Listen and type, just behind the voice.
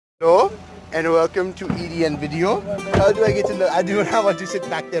Hello and welcome to EDN video. How do I get in the... I do not want to sit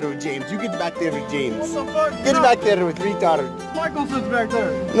back there with James. You get back there with James. What the fuck? Get back there with retard. Michael sits back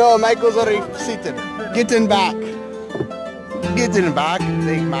there. No, Michael's already seated. Get in back. Get in back,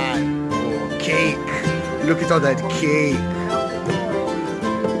 big man. Oh, cake. Look at all that cake.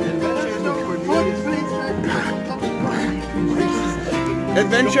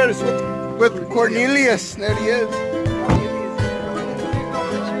 Adventures with Cornelius. There he is.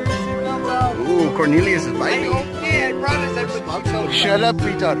 Ooh, Cornelius is biting. Shut up,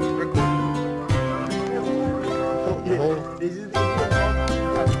 retard.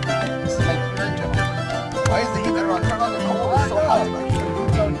 Why is the heat better on? Turn on the cold. It's so hot.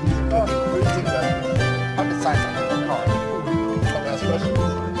 I'm deciding on the car. Don't ask questions.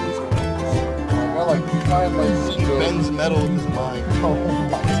 Well, like, try and like he bends metal with his mind. Oh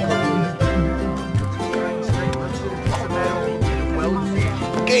my god.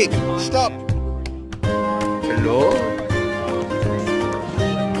 Cake, stop. Hello?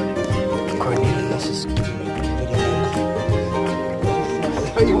 Cornelius is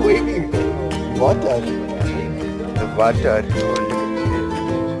Why are you waving? Water. The water.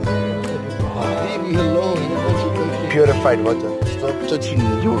 Leave me alone. Purified water. Stop touching me.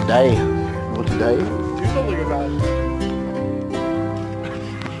 You'll die. You want to die? Do something about it.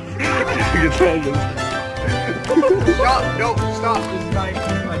 You're trying to... Stop! No! Stop! This is not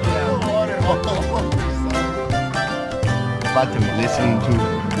water. About to be listening to...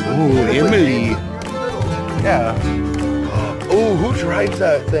 Ooh, Emily. Yeah. Oh, who drives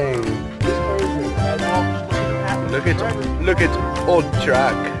that thing? Look at old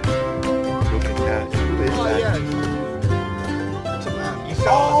track. Look at that. Who is that?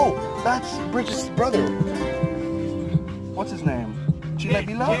 Oh, that's Bridget's brother. What's his name?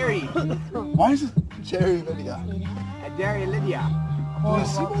 Jerry. Why is it Jerry Lydia? Jerry Lydia. Oh,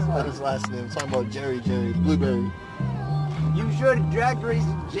 that's not his last name. I'm talking about Jerry Blueberry. You should drag race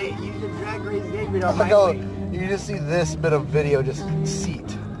David on my No, you just see this bit of video, just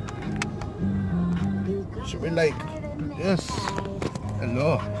seat. Should we like this?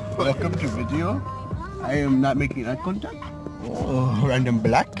 Hello, welcome to video. I am not making eye contact. Oh, random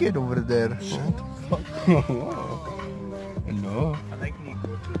black kid over there. Hello.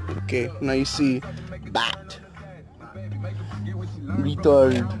 Okay, now you see bat.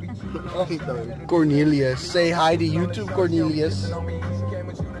 Retard. Cornelius. Say hi to YouTube, Cornelius.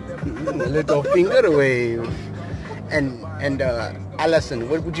 Little finger wave. And Allison,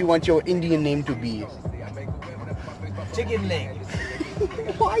 what would you want your Indian name to be? chicken leg.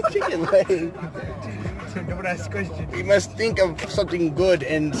 Why chicken leg? Don't ask questions. You must think of something good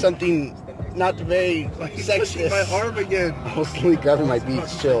and something not very sexist. My arm again. Mostly grabbing my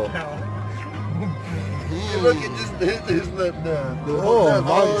beats, chill. Look at this is the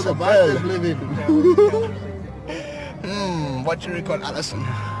living. What should we call Allison?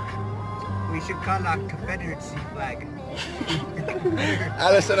 We should call our Confederacy flag.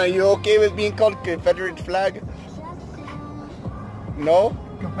 Allison, are you okay with being called Confederate flag? No?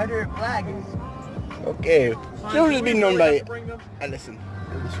 Confederate flag. Okay. She'll just be known by Allison.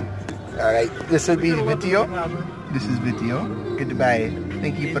 Alright, this will be the video. This is video. Goodbye.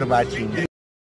 Thank you for watching.